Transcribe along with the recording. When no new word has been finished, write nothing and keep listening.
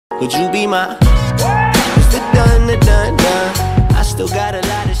Would you be my Mr. Done, the done, done? I still got a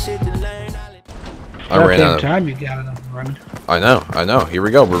lot of shit to learn. I ran out of time you got enough running. I know. Here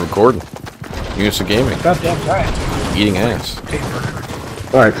we go. We're recording. Unison Gaming. About damn time. Eating ass.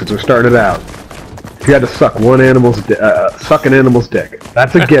 Alright, since we started out, if you had to suck one animal's suck an animal's dick,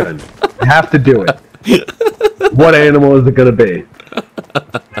 that's a given. You have to do it. What animal is it gonna be?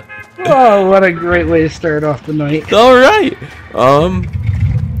 Oh, what a great way to start off the night. Alright.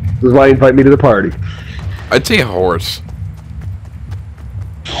 This is why you invite me to the party. I'd say a horse.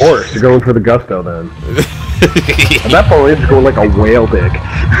 Horse, you're going for the gusto then. At that point, you're going like a whale dick.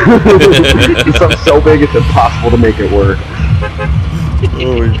 It's something so big it's impossible to make it work.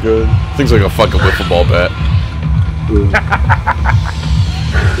 Oh my god. Things like a fucking wiffle ball bat.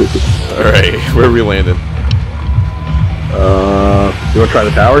 Alright, where are we landing? You wanna try the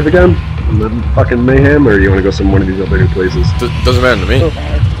towers again? And then fucking mayhem, or you wanna go some one of these other new places? Doesn't matter to me.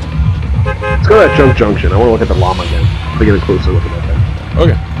 Let's go to that junk junction. I wanna look at the llama again. To get a closer look at that thing.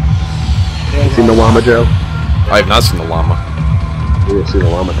 Okay. You seen the llama, Joe? I have not seen the llama. We'll see the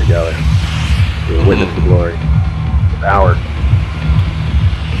llama together. We'll witness the glory. Power.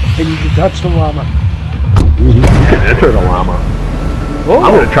 And you can touch the llama. You can't enter the llama. Oh.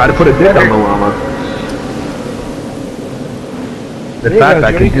 I'm gonna try to put a dick on the llama. In fact,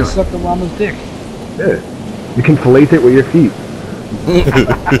 I can do suck the llama's dick. Yeah. You can fillet it with your feet.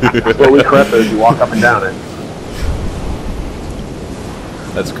 Slowly creep as you walk up and down it.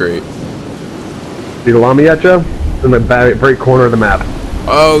 That's great. See the llama yet, Joe? In the very corner of the map.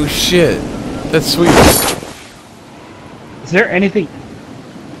 Oh shit. That's sweet. Is there anything?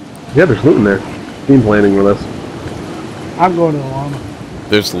 Yeah, there's loot in there. Team's landing with us. I'm going to the llama.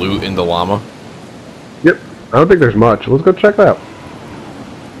 There's loot in the llama? Yep. I don't think there's much. Let's go check that out.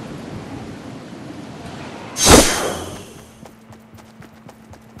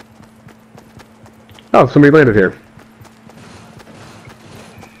 Oh, somebody landed here.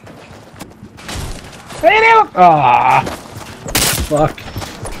 Ah, fuck.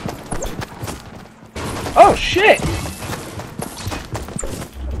 Oh shit!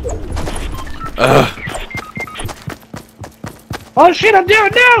 Oh shit! I'm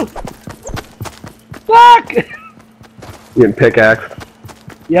doing no! Fuck! You getting pickaxe?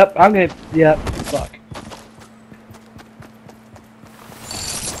 Yep, I'm gonna. Yep. Fuck.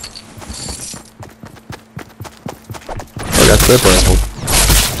 I got slip rifle.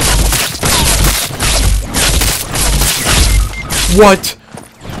 What?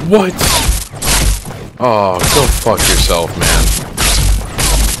 What? Oh, go fuck yourself, man.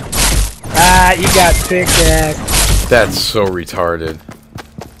 Ah, you got pickaxe. That's so retarded.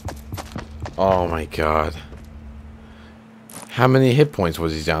 Oh my god. How many hit points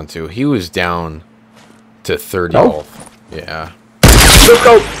was he down to? He was down to 30 health. Yeah. Let's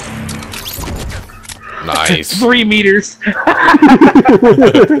go! Nice. 3 meters.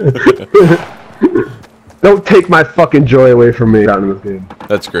 Don't take my fucking joy away from me out in this game.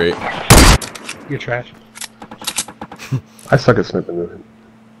 That's great. You're trash. I suck at sniping this.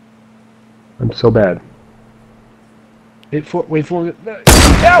 I'm so bad. Wait for it. No!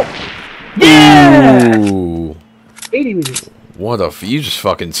 Yeah! Ooh. 80 meters. What a you just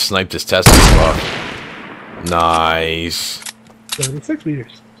fucking sniped his testicles off. Nice. 76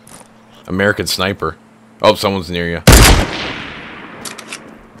 meters. American sniper. Oh, someone's near you.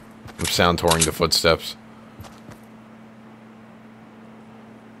 I'm sound touring the footsteps.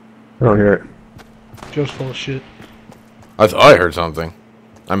 I don't hear it. Joe's full of shit. I thought I heard something.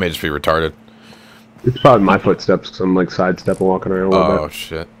 I may just be retarded. It's probably my footsteps because I'm like sidestepping walking around a little Oh bit.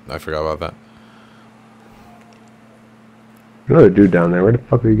 shit. I forgot about that. Another dude down there. Where the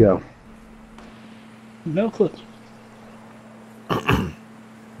fuck did he go? No clue. Probably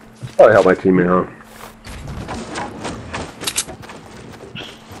help my teammate, huh?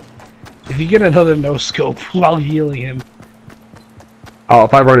 If you get another no scope while healing him. Oh,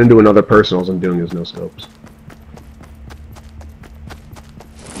 if I run into another person, all I'm doing is no scopes.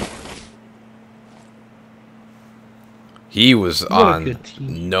 He was What a on good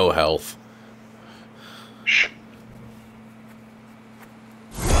team. no health. Shh.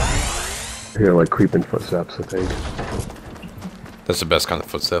 I hear like creeping footsteps, I think. That's the best kind of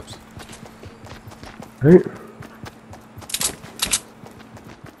footsteps. Right?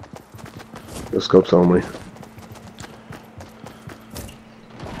 No scopes only.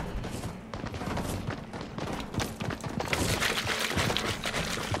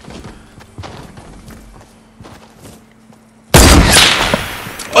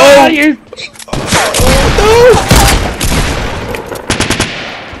 Oh, you!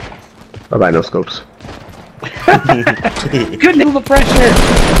 Bye bye, no scopes. Couldn't handle the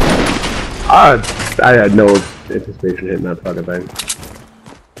pressure! I had no anticipation hitting that fucking thing.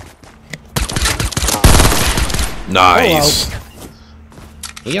 Nice.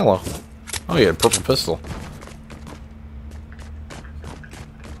 Yellow. Oh, yeah, purple pistol.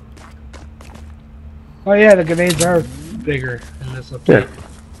 Oh yeah, the grenades are bigger in this update.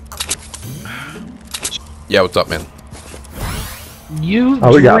 Yeah, what's up, man? You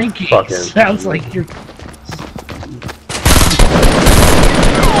we got drinking fucking- sounds like you're.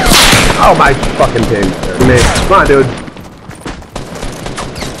 Oh my fucking team. Come on, dude.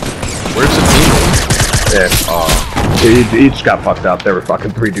 Where's the team? Yeah. Oh, He just got fucked up. There were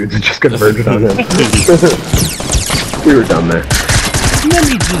fucking 3 dudes that just converged on him. We were done there. Let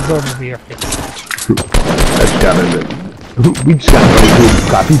me just over here. I just got in it. We just got into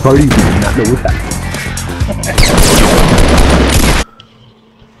a coffee party. We did not know what happened.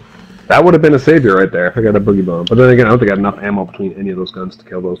 That would have been a savior right there if I got a boogie bomb. But then again, I don't think I had enough ammo between any of those guns to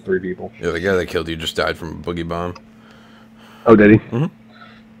kill those 3 people. yeah, the guy that killed you just died from a boogie bomb. Oh, did he? Mm-hmm.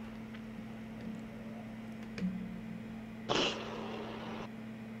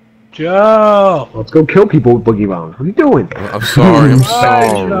 Joe. Let's go kill people with boogie bombs. What are you doing? I'm sorry.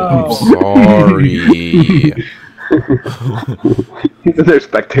 I'm sorry. He's in there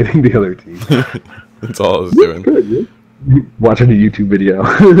spectating the other team. That's all I was doing. Good, yeah. Watching a YouTube video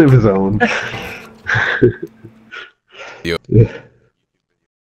of his own. Yep.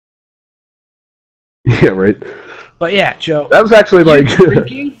 Yeah, right. But yeah, Joe. That was actually like.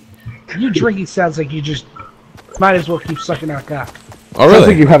 You drinking sounds like you just might as well keep sucking our cock. Oh, really? Sounds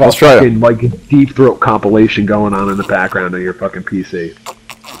like you have a Let's try fucking like deep throat compilation going on in the background of your fucking PC.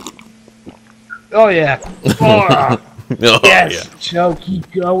 Oh yeah. Oh, Oh, yes, yeah. Joe, keep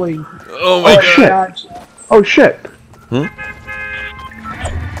going. Oh my Oh, god. shit. God, Oh shit!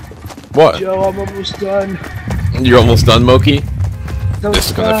 What? Joe, I'm almost done. You're almost done, Moki? Don't This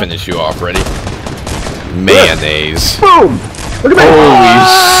is gonna stop. finish you off. Ready? Mayonnaise. Boom! Look at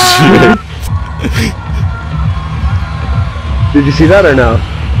Holy shit. Did you see that or no?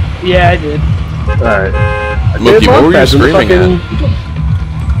 Yeah, I did. Alright. Mookie, what were you screaming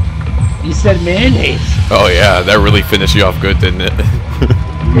You said mayonnaise. Oh yeah, that really finished you off good, didn't it?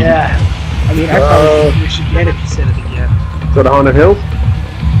 Yeah. I mean, I probably think we should get it if you said it again. Go to Haunted Hills?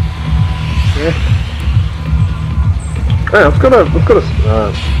 Sure. Yeah, let's go to Haunted Hills.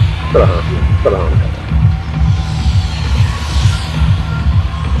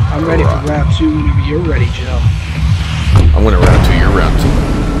 I'm ready for round 2 whenever you're ready, Joe. I'm gonna round 2, you're round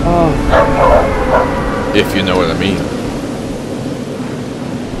Oh. 2. If you know what I mean.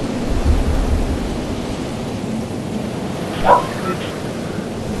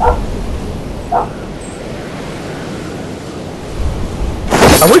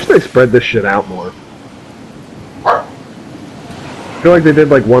 I wish they spread this shit out more. I feel like they did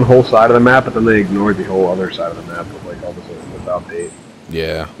like one whole side of the map, but then they ignored the whole other side of the map with like all this update.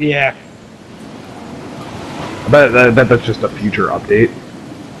 Yeah. Yeah. I bet that's just a future update.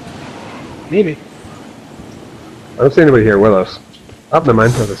 Maybe. I don't see anybody here with us. Oh, never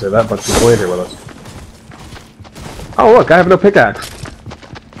mind. As I say that, but people ain't here with us. Oh look, I have no pickaxe.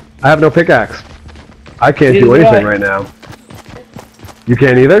 I have no pickaxe. I can't do Neither do anything I. right now. You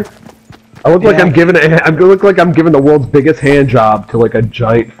can't either? I look like Yeah. I'm giving the world's biggest hand job to like a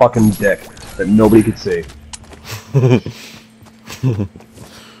giant fucking dick that nobody could see.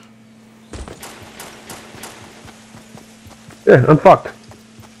 Yeah, I'm fucked.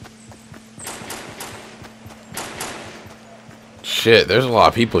 Shit, there's a lot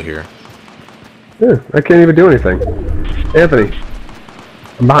of people here. Yeah, I can't even do anything. Anthony,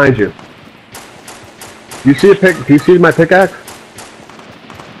 I'm behind you. You see do you see my pickaxe?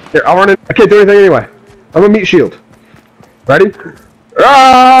 Here, I'll run in. I can't do anything anyway. I'm a meat shield. Ready?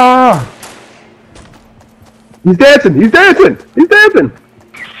 Ah! He's dancing! He's dancing! He's dancing!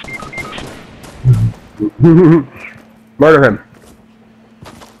 Murder him.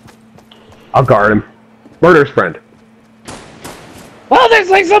 I'll guard him. Murder his friend. Oh, there's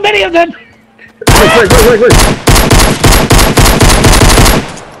like so many of them! Wait.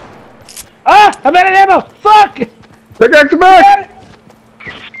 Ah! I'm out of ammo! Fuck! Pickaxe him back!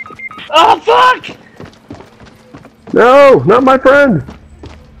 Oh, fuck! No, not my friend.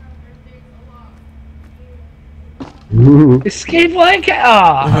 Escape like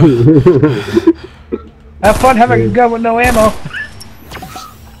ah! Have fun having a gun with no ammo.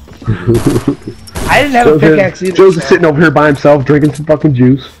 I didn't have a pickaxe either. Joe's so- just sitting over here by himself, drinking some fucking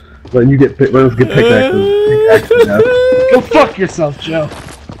juice. Letting us get pickaxes. Go fuck yourself, Joe.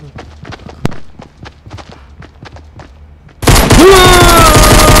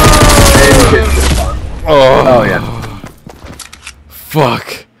 Oh, Oh yeah.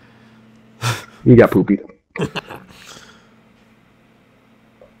 fuck. You got poopy.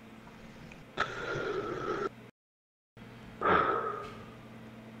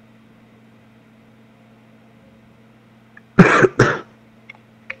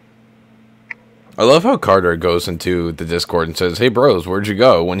 I love how Carter goes into the Discord and says, "Hey bros, where'd you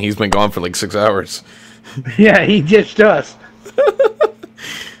go?" when he's been gone for like 6 hours. Yeah, he ditched us.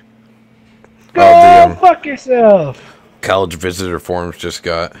 Go Oh, fuck yourself. college visitor forms just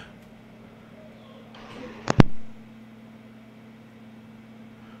got.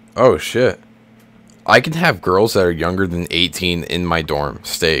 Oh shit. I can have girls that are younger than 18 in my dorm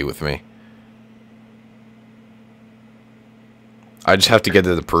stay with me. I just have to get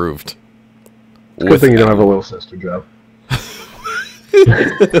it approved. Good thing you don't have a little sister, Joe.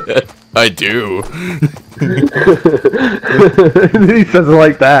 I do. He says it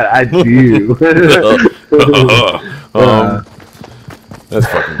like that. I do. That's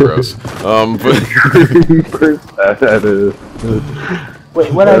fucking gross. That is.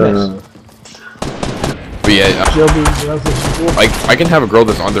 Wait, what I missed? But yeah, Joe being gross. I can have a girl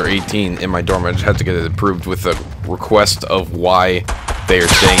that's under 18 in my dorm. I just have to get it approved with a request of why they are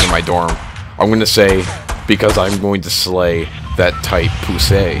staying in my dorm. I'm going to say, because I'm going to slay that type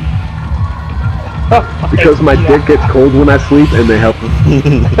poussé. Because my dick gets cold when I sleep and they help me.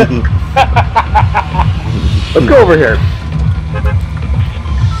 Let's go over here.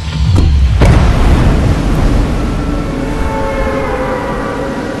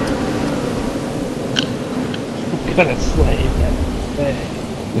 I'm gonna slay that thing.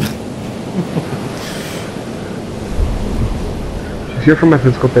 She's here for my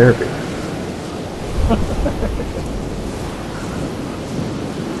physical therapy.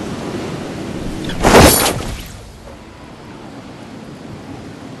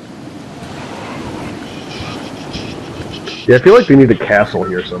 Yeah, I feel like they need a castle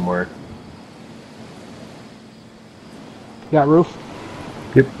here somewhere. Got roof?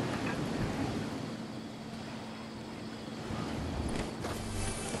 Yep.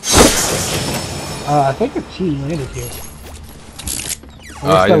 I think a team landed here.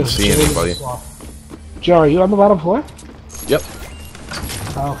 I didn't see anybody. Joe, are you on the bottom floor? Yep.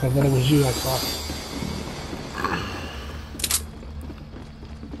 Oh, okay, then it was you I saw.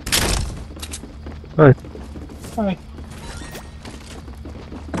 Hi. Hi.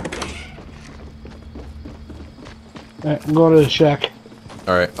 Alright, I'm going to the shack.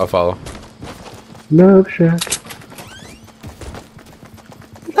 Alright, I'll follow. Love Shack.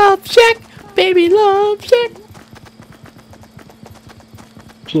 Love Shack, baby, Love Shack.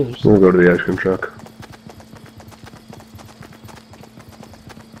 Cheers. We'll go to the ice cream truck.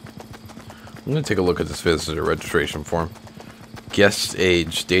 I'm going to take a look at this visitor registration form. Guest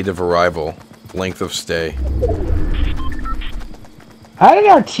age, date of arrival, length of stay. How did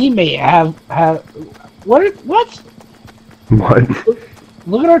our teammate have what? What?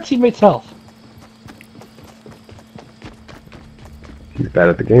 Look at our teammate's health. He's bad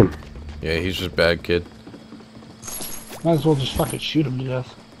at the game. Yeah, he's just bad, kid. Might as well just fucking shoot him to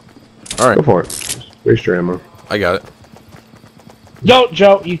death. Alright. Go for it. Waste your ammo. I got it. Don't,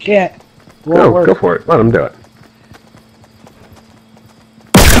 Joe. You can't. Go for it. Let him do it.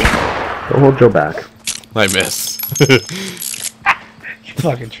 Don't hold Joe back. I missed. You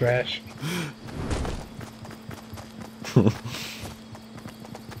fucking trash.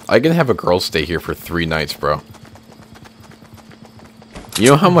 I can have a girl stay here for 3 nights, bro. You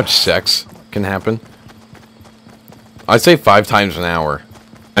know how much sex can happen? I'd say 5 times an hour.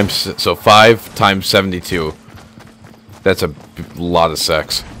 So 5 times 72. That's a lot of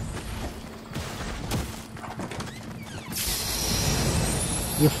sex.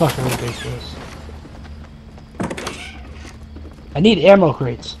 You're fucking ridiculous. I need ammo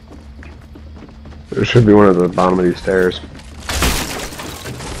crates. There should be one at the bottom of these stairs.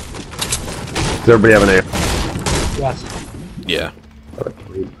 Does everybody have an air? Yes. Yeah.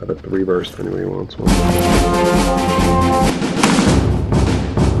 Out of 3 burst if anybody wants one.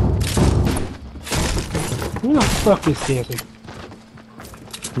 Who the fuck is dancing?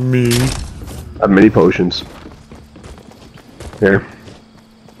 Me. I have many potions. Here.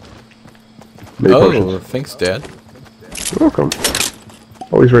 Many potions. Thanks, Dad. You're welcome.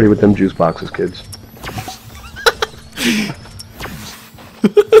 Always ready with them juice boxes, kids.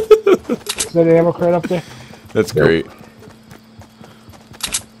 Is that an ammo crate up there? That's great.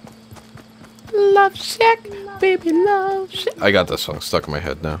 Love Shack, baby, Love Shack. I got this song stuck in my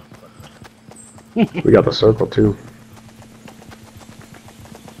head now. We got the circle too.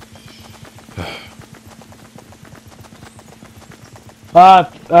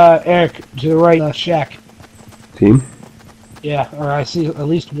 Eric, to the right, shack. Team? Yeah, or I see at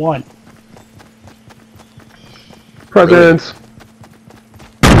least one. Presents!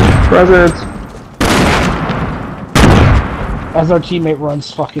 Presents! As our teammate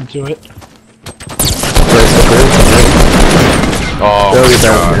runs fucking to it. Oh There we my go,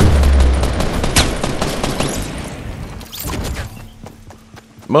 god. man.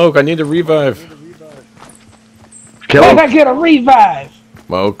 Moke, I need a revive. Kill Why him! did I get a revive?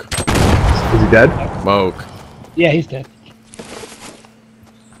 Moke. Is he dead? Moke. Yeah, he's dead.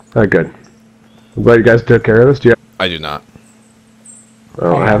 Alright, good. I'm glad you guys took care of this. Do you I do not.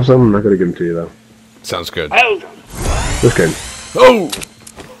 Oh, I have some. I'm not gonna give them to you though. Sounds good. Oh! Just kidding. Oh!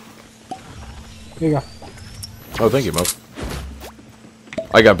 Here you go. Oh, thank you, Moke.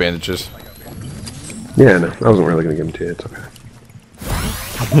 I got bandages. Yeah, no, I wasn't really gonna give them to you. It's okay.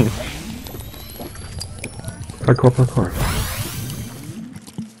 Parkour.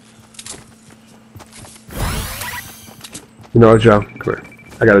 You know what, Joe? Come here.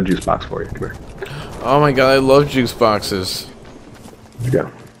 I got a juice box for you. Come here. Oh my god, I love juice boxes. Where'd you go?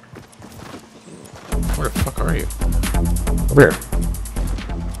 Where the fuck are you? Over here.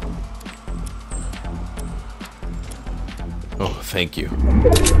 Oh, thank you.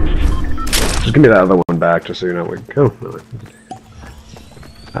 Just give me that other one back, just so you know where. Oh, no.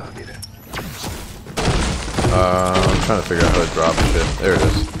 I don't need it. I'm trying to figure out how to drop shit. There it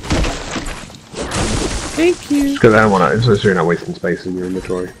is. Thank you. Just because I don't want to, so you're not wasting space in your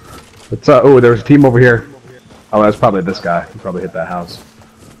inventory. It's oh, there's a team over here. Oh, that's probably this guy. He probably hit that house.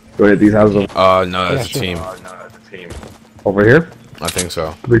 Go hit these houses No, that's a team. over here. I think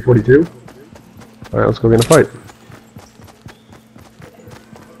so. 342. All right, let's go get in a fight.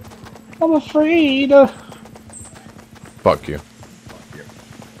 I'm afraid. Fuck you.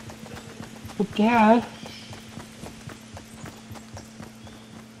 But yeah.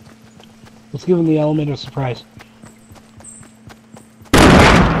 Let's give him the element of surprise.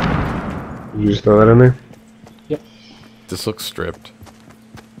 Did you just throw that in there? Yep. This looks stripped.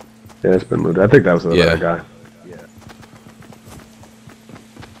 Yeah, it's been looted. I think that was the other guy. Yeah.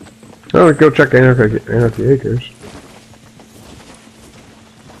 Oh, go check Anarchy Acres.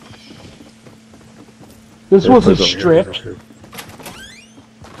 This There's wasn't places over stripped. here.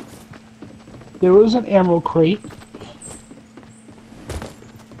 There was an emerald crate.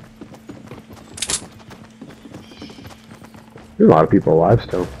 There's a lot of people alive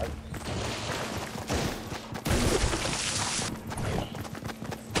still.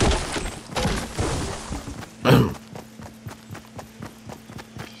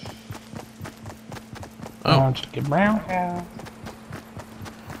 Oh. Chicken brown.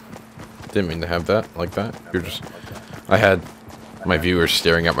 Didn't mean to have that like that. You're just... I had my viewers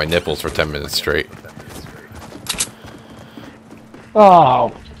staring at my nipples for 10 minutes straight.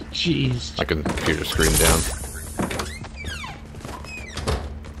 Oh, jeez. I can computer screen down.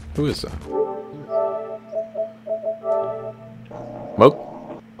 Who is that?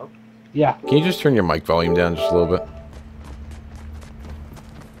 Moke? Yeah. Can you just turn your mic volume down just a little bit?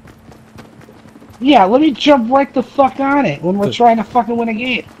 Yeah, let me jump right the fuck on it when we're trying to fucking win a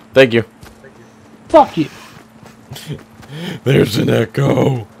game. Thank you. Fuck you. There's an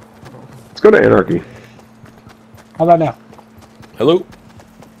echo. Let's go to Anarchy. How about now? Hello?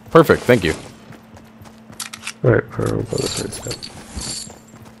 Perfect, thank you. Alright, I'll go this way instead.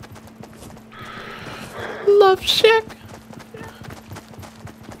 Love Shack.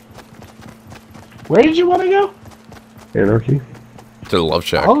 Where did you want to go? Anarchy? To the Love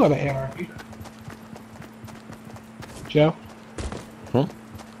Shack. I'll go to Anarchy. Joe? Huh?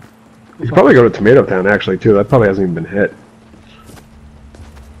 You should probably go to Tomato Town actually too. That probably hasn't even been hit.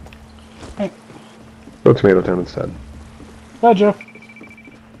 Hey. Go to Tomato Town instead. Bye, Joe.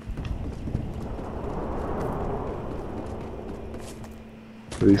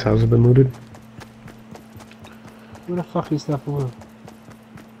 Have these houses been looted? Where the fuck is that balloon?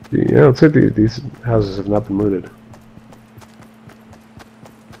 Yeah, let's say these houses have not been looted.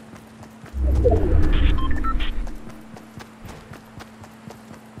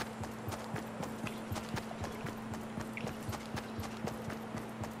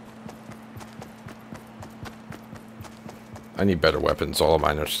 I need better weapons. All of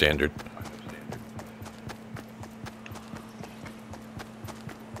mine are standard.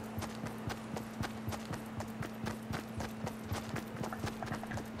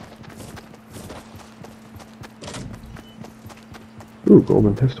 Ooh,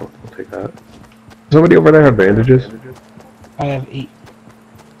 golden pistol. I'll take that. Somebody over there have bandages? I have 8.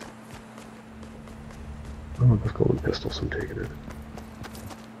 Oh, this golden pistol, so I'm taking it.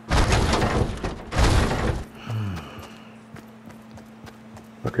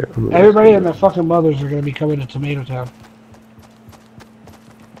 Okay, Everybody and their fucking mothers are gonna be coming to Tomato Town.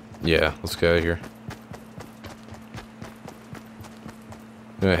 Yeah, let's get out of here.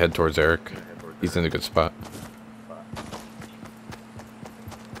 gonna head towards Eric. He's in a good spot.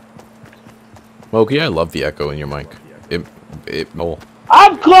 Loki, I love the echo in your mic. Oh.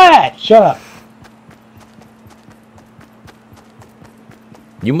 I'm glad! Shut up.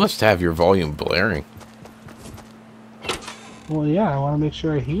 You must have your volume blaring. Well, yeah, I want to make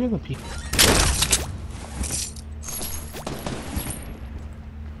sure I hear the people.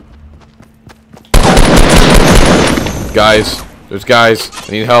 Guys, there's guys.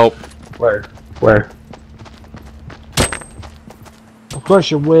 I need help. Where? Where? Of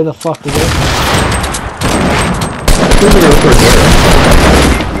course, you're way the fuck away.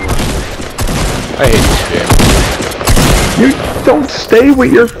 I hate this game. You don't stay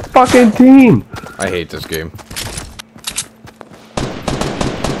with your fucking team. I hate this game.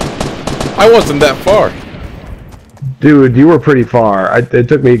 I wasn't that far. Dude, you were pretty far. It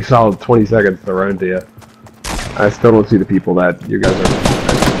took me a solid 20 seconds to run to you. I still don't see the people that you guys are.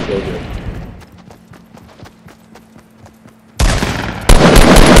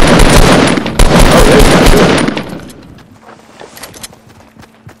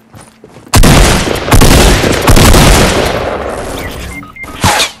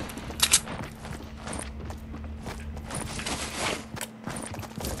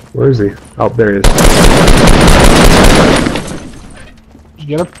 Where is he? Oh, there he is. Did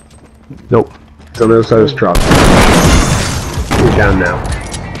you get him? Nope. He's on the other side of his truck. He's down now.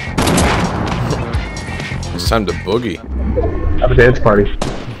 It's time to boogie. Have a dance party.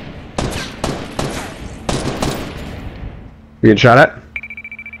 You getting shot at?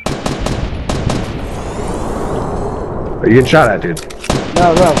 Are you getting shot at, dude?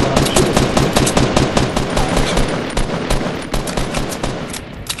 No, no, no.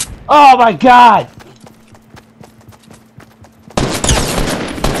 Oh my god!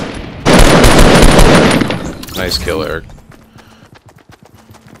 Nice kill, Eric.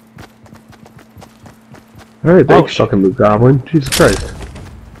 Alright, thanks, fucking Luke Goblin. Jesus Christ.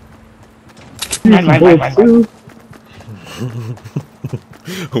 Mine.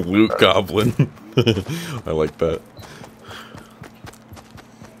 Loot Goblin. I like that.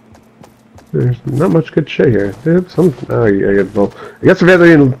 There's not much good shit here. Dude, well, I guess if you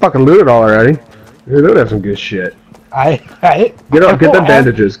didn't fucking loot it all already, you would have some good shit. Get them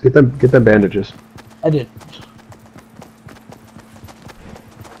bandages. Get them bandages. I did.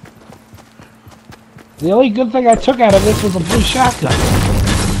 The only good thing I took out of this was a blue shotgun.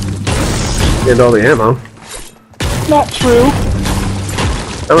 And all the ammo. Not true.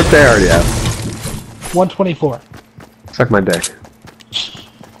 How much they already have? 124. Suck my dick.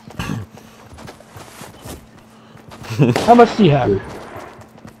 How much do you have?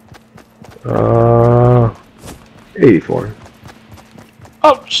 84.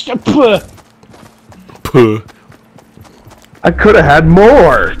 Oh, Puh. I could have had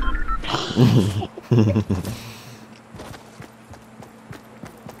more.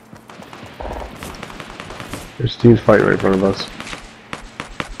 There's teams fighting right in front of us.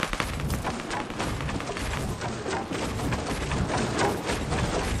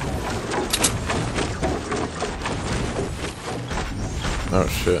 Oh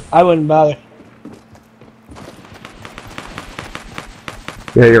shit. I wouldn't bother.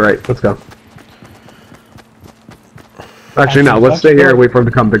 Yeah, you're right. Let's go. Actually, no. Let's stay here and wait for him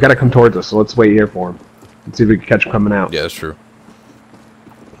to come. They gotta come towards us, so let's wait here for him. Let's see if we can catch him coming out. Yeah, that's true.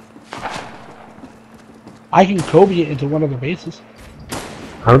 I can Kobe it into one of their bases.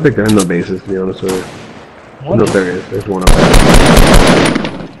 I don't think they're in the bases, to be honest with you. One No, is. there is. There's one up there.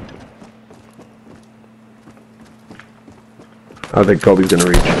 I don't think Kobe's gonna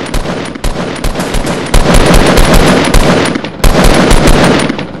reach.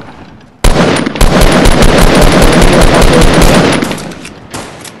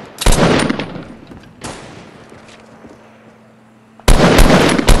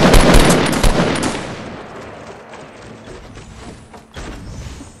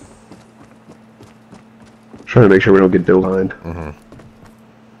 Trying to make sure we don't get built behind.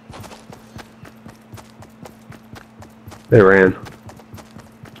 They ran.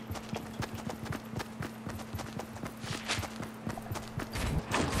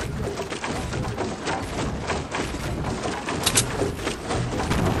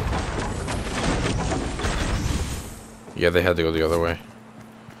 Yeah, they had to go the other way.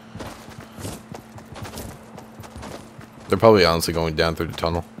 They're probably honestly going down through the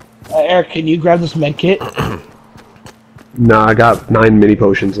tunnel. Eric, can you grab this med kit? Nah, I got 9 mini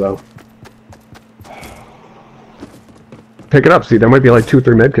potions though. Pick it up. See, there might be like 2 or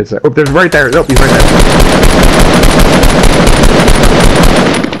 3 medkits there. Oh, there's right there. Nope, he's right there.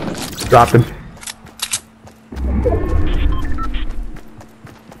 Dropped him.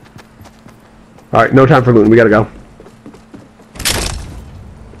 Alright, no time for looting. We gotta go.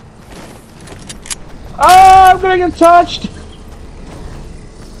 Oh, I'm gonna get touched!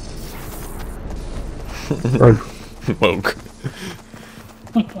 Run. Moke.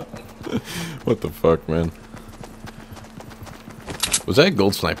 What the fuck, man? Was that a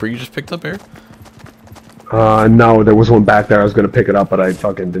gold sniper you just picked up, Eric? No, there was one back there. I was gonna pick it up, but I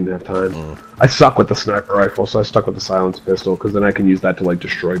fucking didn't have time. I suck with the sniper rifle, so I stuck with the silenced pistol, because then I can use that to, like,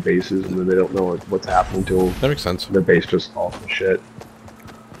 destroy bases, and then they don't know what's happening to them. That makes sense. Their base just falls to shit.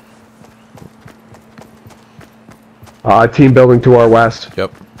 Team building to our west.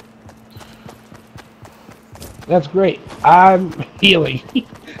 Yep. That's great. I'm healing.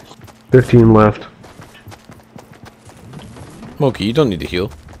 15 left. Moki, you don't need to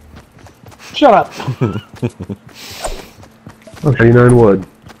heal. Shut up. Oh, 99 wood.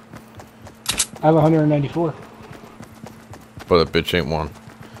 I have 194. But that bitch ain't one.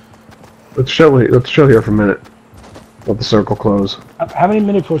 Let's chill here for a minute. Let the circle close. How many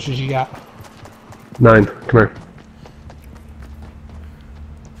mini pushers you got? 9. Come here.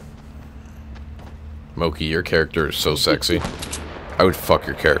 Moki, your character is so sexy. I would fuck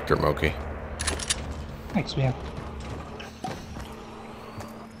your character, Moki. Thanks, man.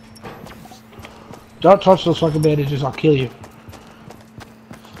 Don't touch those fucking bandages, I'll kill you.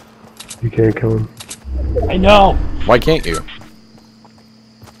 You can't kill him. I know! Why can't you?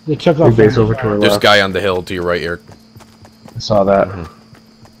 They took Big off. base over to our There's a left. guy on the hill to your right, Eric. I saw that.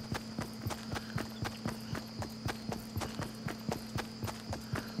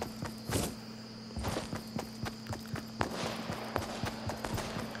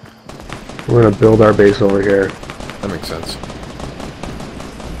 We're gonna build our base over here. That makes sense.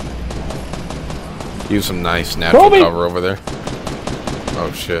 Use some nice natural Kobe! cover over there.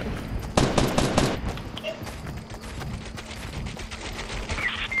 Oh shit.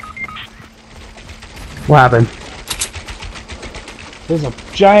 What happened? There's a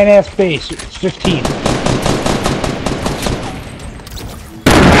giant ass base. It's 15.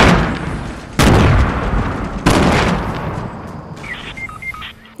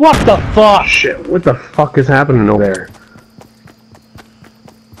 What the fuck? Shit, what the fuck is happening over there?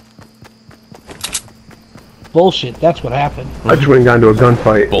 Bullshit, that's what happened. I just went and got into a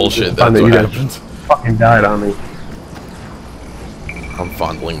gunfight. Bullshit, Found that's that what you guys happens. fucking died on me. I'm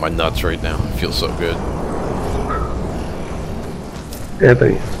fondling my nuts right now. It feels so good.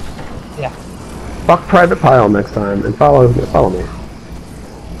 Anthony, Yeah. fuck Private Pile next time and follow me.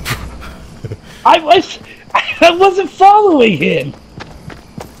 I wasn't following him.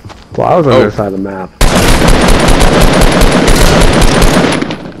 Well, I was on the other side of the map.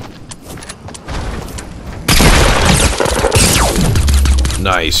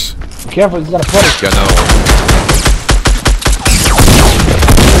 Nice. Careful, he's got a footage. Got another one.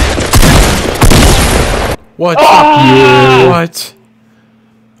 What? What?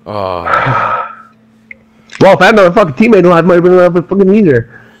 Oh. Well, if I had another fucking teammate alive, might have been a little bit fucking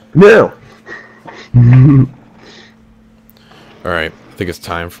easier. No. Alright, I think it's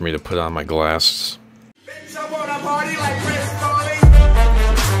time for me to put on my glasses. Bitch, I wanna party like Chris